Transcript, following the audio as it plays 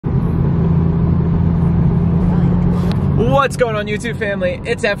What's going on, YouTube family?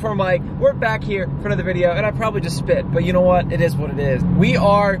 It's F4 Mike. We're back here for another video, and I probably just spit, but you know what? It is what it is. We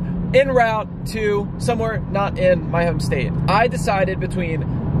are en route to somewhere not in my home state. I decided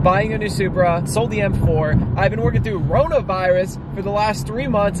between buying a new Supra, sold the M4. I've been working through coronavirus for the last 3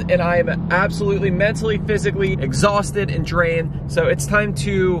 months, and I am absolutely mentally, physically exhausted and drained. So it's time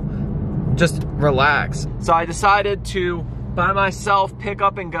to just relax. So I decided to, by myself, pick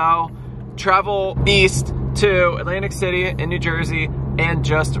up and go, travel east to Atlantic City in New Jersey and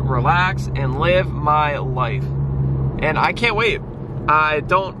just relax and live my life. And I can't wait. I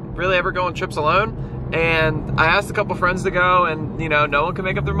don't really ever go on trips alone, and I asked a couple friends to go, and you know, no one could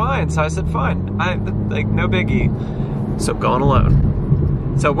make up their mind, so I said fine, like no biggie. So going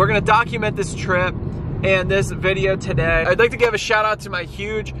alone. So we're gonna document this trip and this video today. I'd like to give a shout out to my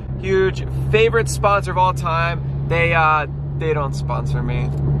huge favorite sponsor of all time. They don't sponsor me,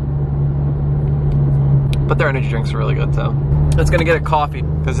 but their energy drinks are really good too. Let's gonna get a coffee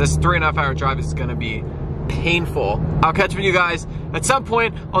because this 3.5 hour drive is gonna be painful. I'll catch up with you guys at some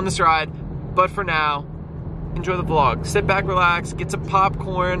point on this ride, but for now, enjoy the vlog. Sit back, relax, get some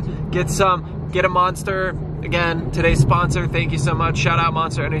popcorn, get a Monster. Again, today's sponsor, thank you so much. Shout out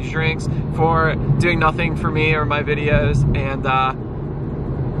Monster Energy Drinks for doing nothing for me or my videos, and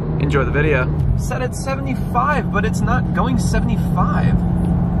enjoy the video. Set at 75, but it's not going 75.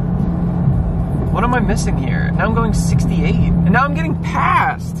 What am I missing here? Now I'm going 68, and now I'm getting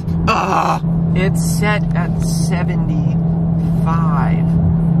passed. Ugh. It's set at 75.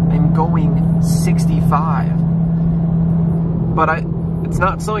 I'm going 65. But it's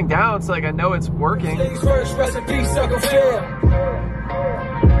not slowing down, so like I know it's working. Things first, rest in peace, Uncle Phil.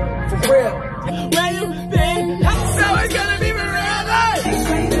 For real. Where you been? So it's gonna be forever.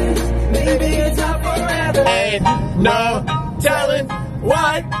 Maybe it's not forever. Ain't no telling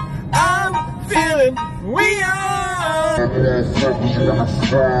what I'm feeling. We are.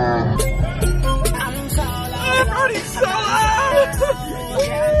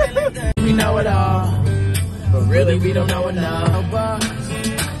 We know it all, but really we don't know enough.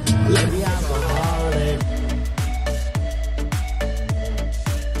 Maybe I'm alcoholic.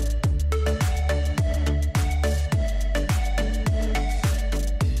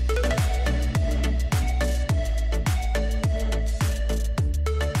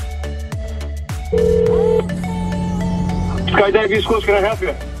 Skydiving schools, can I help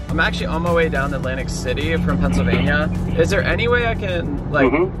you? I'm actually on my way down to Atlantic City from Pennsylvania. Is there any way I can like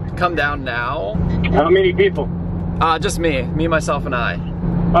come down now? How many people? Just me, myself, and I.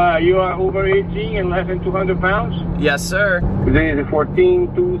 You are over 18 and less than 200 pounds? Yes, sir. Today is the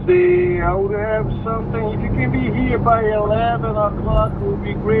 14th, Tuesday. I would have something. If you can be here by 11 o'clock, it would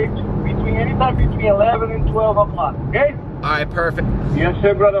be great. Anytime between 11 and 12 o'clock, okay? All right, perfect. Yes,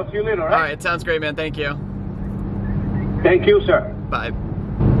 sir, brother. See you later, all right? All right, sounds great, man. Thank you. Thank you, sir. Bye.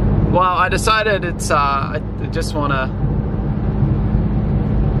 Well, I decided it's, I just wanna,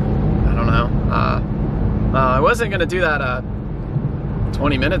 I don't know, I wasn't gonna do that,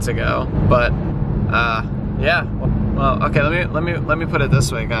 20 minutes ago, but, yeah, well, okay, let me put it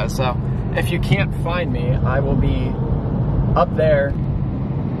this way, guys. So, if you can't find me, I will be up there,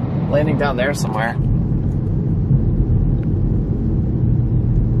 landing down there somewhere.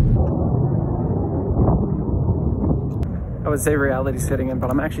 I would say reality setting in, but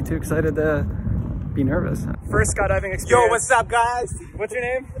I'm actually too excited to be nervous. First skydiving experience. Yo, what's up, guys? What's your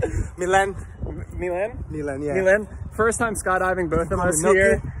name? Milan. Milan? Milan, yeah. Milan. First time skydiving, both of us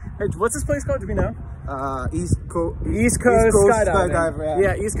here. Hey, what's this place called? Do we know? East Coast Skydiving.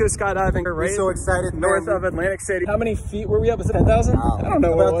 Yeah. East Coast Skydiving. Right? We're so excited, north of Atlantic City. How many feet were we up? Was it 10,000? I don't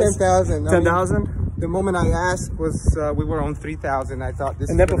know. About 10,000. 10,000? The moment I asked was we were on 3,000. I thought this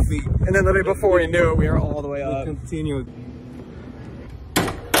and is then gonna be. And then literally before we knew it, we were all the way up. We continued.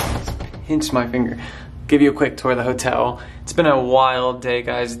 Pinch my finger. Give you a quick tour of the hotel. It's been a wild day,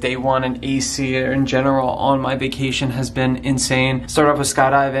 guys. Day one in AC in general on my vacation has been insane. Started off with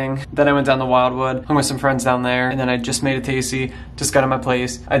skydiving, then I went down to Wildwood, hung with some friends down there, and then I just made it to AC, just got to my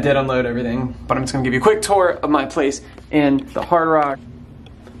place. I did unload everything, but I'm just gonna give you a quick tour of my place in the Hard Rock.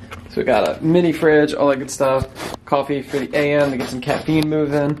 So we got a mini fridge, all that good stuff. Coffee for the AM to get some caffeine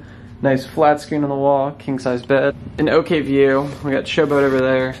moving. Nice flat screen on the wall, king size bed. An okay view. We got Showboat over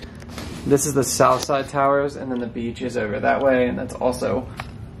there. This is the South Side Towers, and then the beach is over that way, and that's also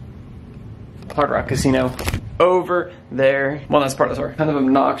Hard Rock Casino over there. Well, that's part of the tour. Kind of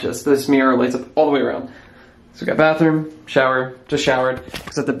obnoxious. This mirror lights up all the way around. So we got bathroom, shower, just showered. I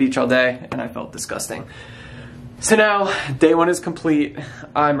was at the beach all day, and I felt disgusting. So now, day one is complete.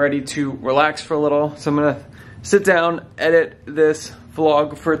 I'm ready to relax for a little. So I'm gonna sit down, edit this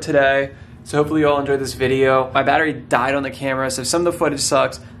vlog for today, So hopefully you all enjoyed this video. My battery died on the camera, so some of the footage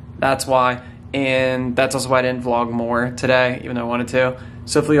sucks. That's why. And that's also why I didn't vlog more today, even though I wanted to.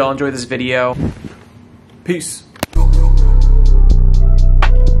 So hopefully you all enjoyed this video. Peace.